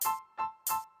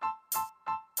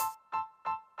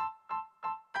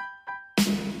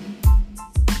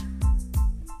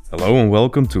Hello and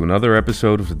welcome to another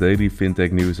episode of the Daily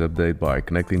FinTech News Update by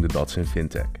Connecting the Dots in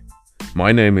FinTech.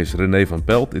 My name is René van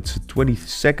Pelt, it's the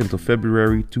 22nd of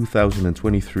February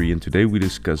 2023 and today we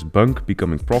discuss bunq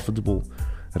becoming profitable,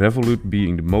 Revolut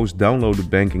being the most downloaded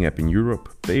banking app in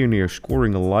Europe, Payoneer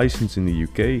scoring a license in the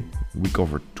UK, we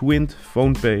cover Twint,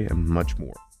 PhonePe and much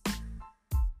more.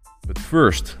 But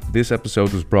first, this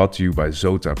episode was brought to you by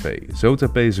ZotaPay.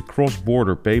 ZotaPay is a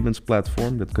cross-border payments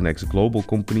platform that connects global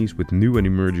companies with new and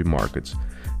emerging markets,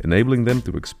 enabling them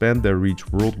to expand their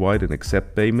reach worldwide and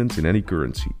accept payments in any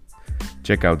currency.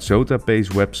 Check out ZotaPay's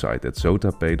website at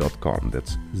zotapay.com,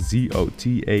 that's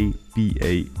ZOTAPAY.com,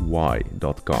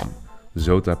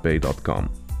 zotapay.com.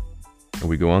 And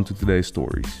we go on to today's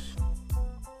stories.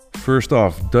 First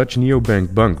off, Dutch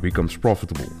neobank bunq becomes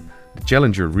profitable. The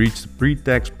challenger reached a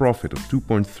pre-tax profit of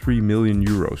 2.3 million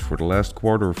euros for the last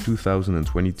quarter of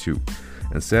 2022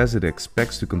 and says it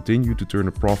expects to continue to turn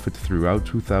a profit throughout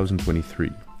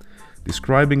 2023.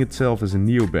 Describing itself as a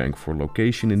neobank for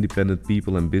location-independent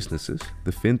people and businesses,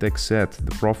 the fintech said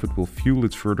the profit will fuel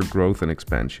its further growth and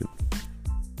expansion.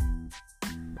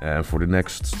 And for the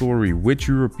next story, which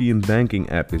European banking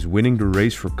app is winning the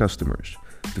race for customers?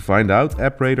 To find out,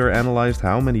 AppRadar analyzed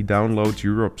how many downloads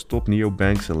Europe's top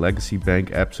neobanks and legacy bank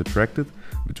apps attracted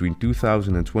between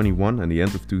 2021 and the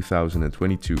end of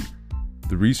 2022.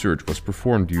 The research was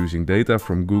performed using data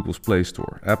from Google's Play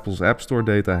Store. Apple's App Store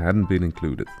data hadn't been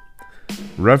included.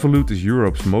 Revolut is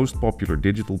Europe's most popular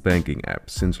digital banking app.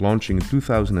 Since launching in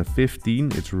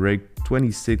 2015, it's raked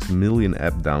 26 million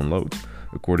app downloads,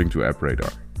 according to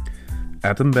AppRadar.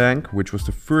 Bank, which was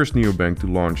the first neobank to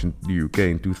launch in the UK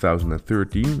in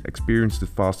 2013, experienced the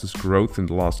fastest growth in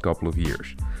the last couple of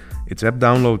years. Its app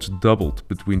downloads doubled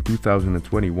between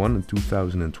 2021 and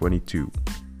 2022.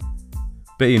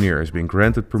 Payoneer has been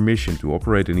granted permission to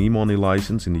operate an e-money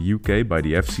license in the UK by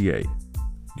the FCA.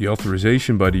 The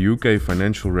authorization by the UK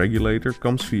financial regulator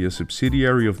comes via a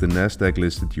subsidiary of the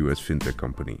Nasdaq-listed US fintech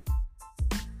company.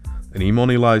 An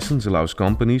e-money license allows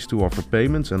companies to offer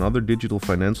payments and other digital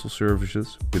financial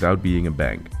services without being a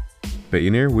bank.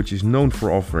 Payoneer, which is known for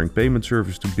offering payment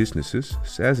service to businesses,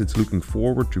 says it's looking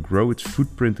forward to grow its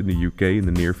footprint in the UK in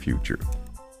the near future.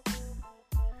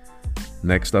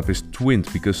 Next up is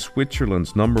Twint, because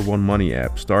Switzerland's #1 money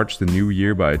app starts the new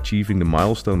year by achieving the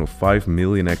milestone of 5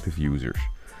 million active users.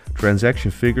 Transaction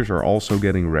figures are also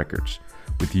getting records,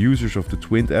 with users of the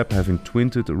Twint app having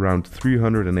twinted around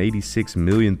 386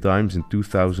 million times in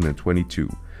 2022.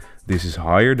 This is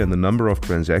higher than the number of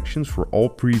transactions for all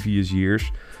previous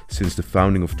years since the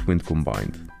founding of Twint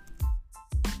combined.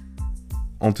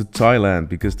 On to Thailand,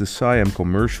 because the Siam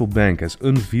Commercial Bank has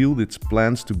unveiled its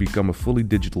plans to become a fully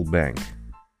digital bank.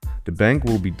 The bank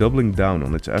will be doubling down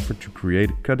on its effort to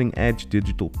create cutting-edge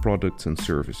digital products and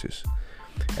services.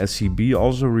 SCB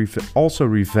also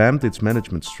revamped its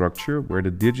management structure, where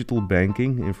the digital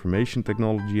banking, information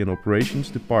technology and operations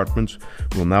departments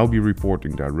will now be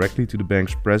reporting directly to the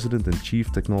bank's president and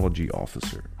chief technology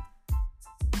officer.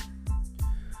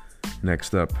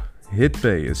 Next up,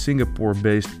 HitPay, a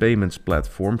Singapore-based payments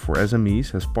platform for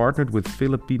SMEs, has partnered with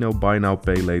Filipino buy now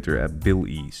pay later app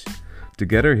BillEase.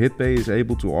 Together, HitPay is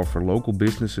able to offer local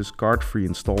businesses card-free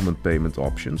installment payment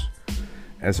options.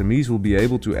 SMEs will be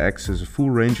able to access a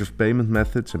full range of payment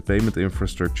methods and payment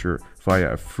infrastructure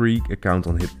via a free account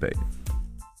on HitPay.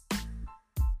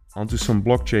 On to some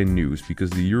blockchain news,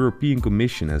 because the European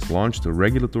Commission has launched a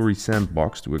regulatory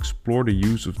sandbox to explore the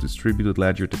use of distributed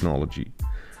ledger technology.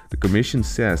 The Commission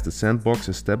says the sandbox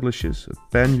establishes a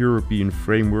pan-European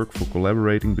framework for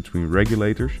collaborating between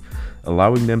regulators,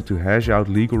 allowing them to hash out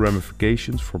legal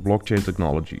ramifications for blockchain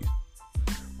technologies.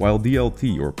 While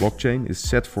DLT or blockchain is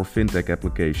set for fintech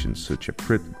applications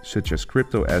such as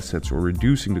crypto assets or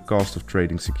reducing the cost of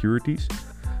trading securities,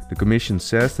 the Commission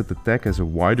says that the tech has a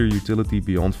wider utility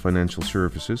beyond financial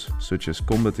services, such as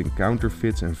combating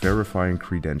counterfeits and verifying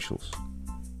credentials.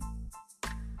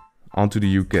 On to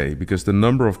the UK, because the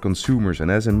number of consumers and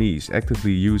SMEs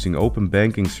actively using open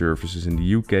banking services in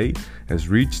the UK has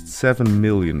reached 7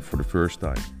 million for the first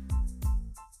time.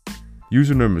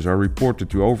 User numbers are reported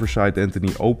to oversight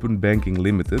entity Open Banking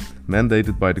Limited,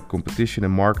 mandated by the Competition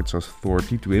and Markets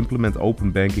Authority to implement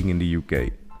open banking in the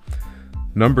UK.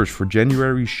 Numbers for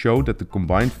January show that the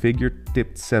combined figure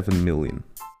tipped 7 million.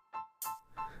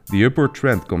 The upward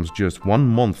trend comes just 1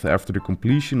 month after the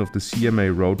completion of the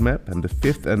CMA roadmap and the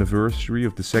 5th anniversary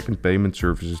of the Second Payment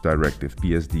Services Directive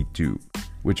PSD2,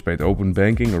 which made open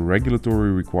banking a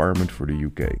regulatory requirement for the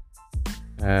UK.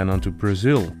 And on to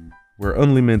Brazil, where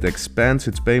Unlimint expands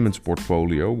its payments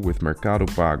portfolio with Mercado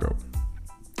Pago.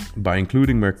 By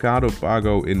including Mercado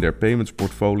Pago in their payments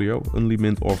portfolio,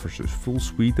 Unlimint offers a full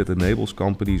suite that enables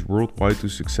companies worldwide to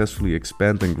successfully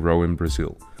expand and grow in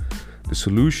Brazil. The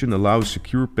solution allows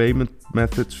secure payment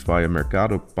methods via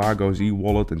Mercado Pago's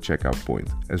e-wallet and checkout point,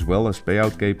 as well as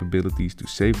payout capabilities to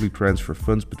safely transfer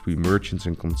funds between merchants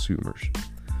and consumers.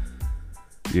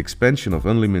 The expansion of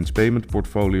Unlimint's payment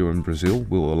portfolio in Brazil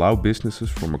will allow businesses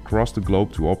from across the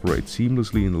globe to operate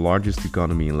seamlessly in the largest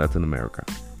economy in Latin America.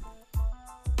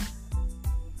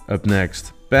 Up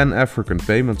next, Pan-African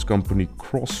payments company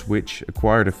CrossSwitch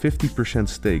acquired a 50%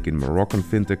 stake in Moroccan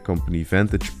fintech company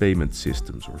Vantage Payment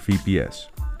Systems, or VPS.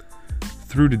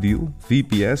 Through the deal,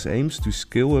 VPS aims to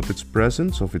scale up its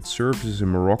presence of its services in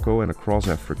Morocco and across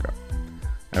Africa.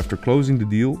 After closing the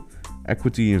deal,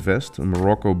 Equity Invest, a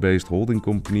Morocco-based holding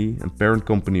company and parent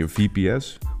company of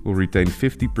VPS, will retain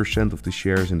 50% of the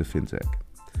shares in the fintech.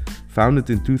 Founded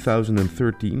in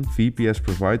 2013, VPS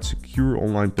provides secure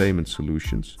online payment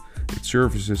solutions. Its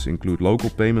services include local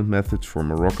payment methods for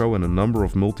Morocco and a number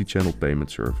of multi-channel payment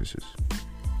services.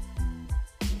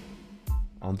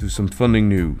 On to some funding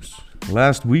news.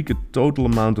 Last week, a total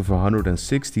amount of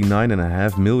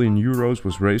 €169.5 million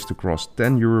was raised across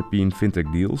 10 European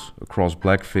fintech deals across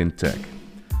Black FinTech.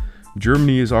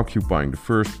 Germany is occupying the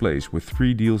first place with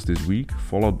 3 deals this week,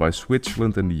 followed by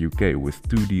Switzerland and the UK with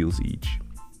 2 deals each.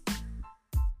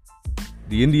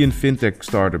 The Indian fintech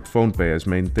startup PhonePe has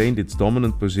maintained its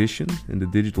dominant position in the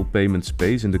digital payment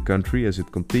space in the country as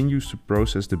it continues to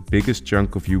process the biggest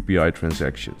chunk of UPI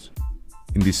transactions.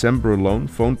 In December alone,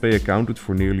 PhonePe accounted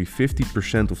for nearly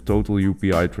 50% of total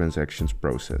UPI transactions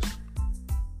processed.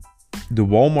 The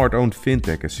Walmart-owned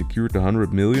fintech has secured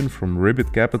 $100 million from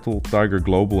Ribbit Capital, Tiger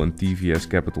Global and TVS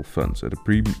Capital funds at a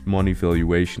pre-money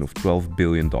valuation of $12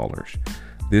 billion.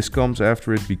 This comes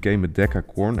after it became a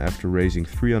decacorn after raising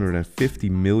 $350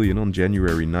 million on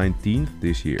January 19th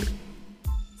this year.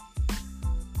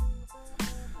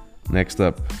 Next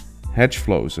up,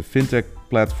 Hedgeflows, a fintech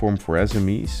platform for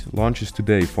SMEs, launches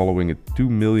today following a £2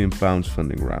 million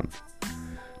funding round.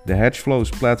 The Hedgeflows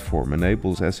platform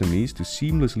enables SMEs to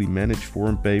seamlessly manage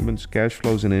foreign payments, cash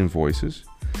flows and invoices,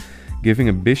 giving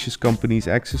ambitious companies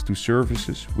access to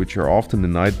services which are often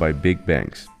denied by big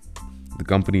banks. The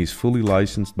company is fully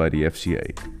licensed by the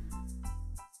FCA.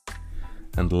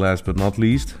 And last but not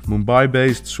least,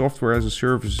 Mumbai-based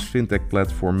software-as-a-service fintech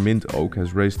platform bunq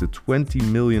has raised a $20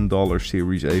 million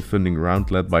Series A funding round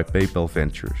led by PayPal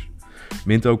Ventures.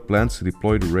 bunq plans to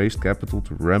deploy the raised capital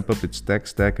to ramp up its tech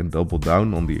stack and double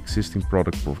down on the existing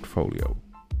product portfolio.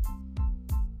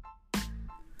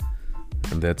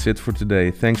 And that's it for today.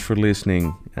 Thanks for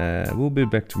listening. We'll be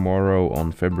back tomorrow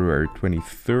on February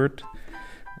 23rd.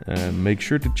 Make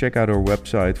sure to check out our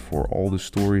website for all the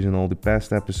stories and all the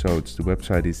past episodes. The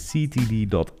website is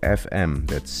ctd.fm.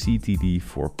 That's CTD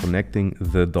for connecting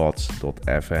the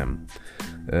dots.fm.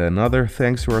 Another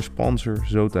thanks to our sponsor,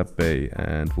 ZotaPay,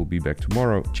 and we'll be back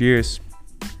tomorrow. Cheers!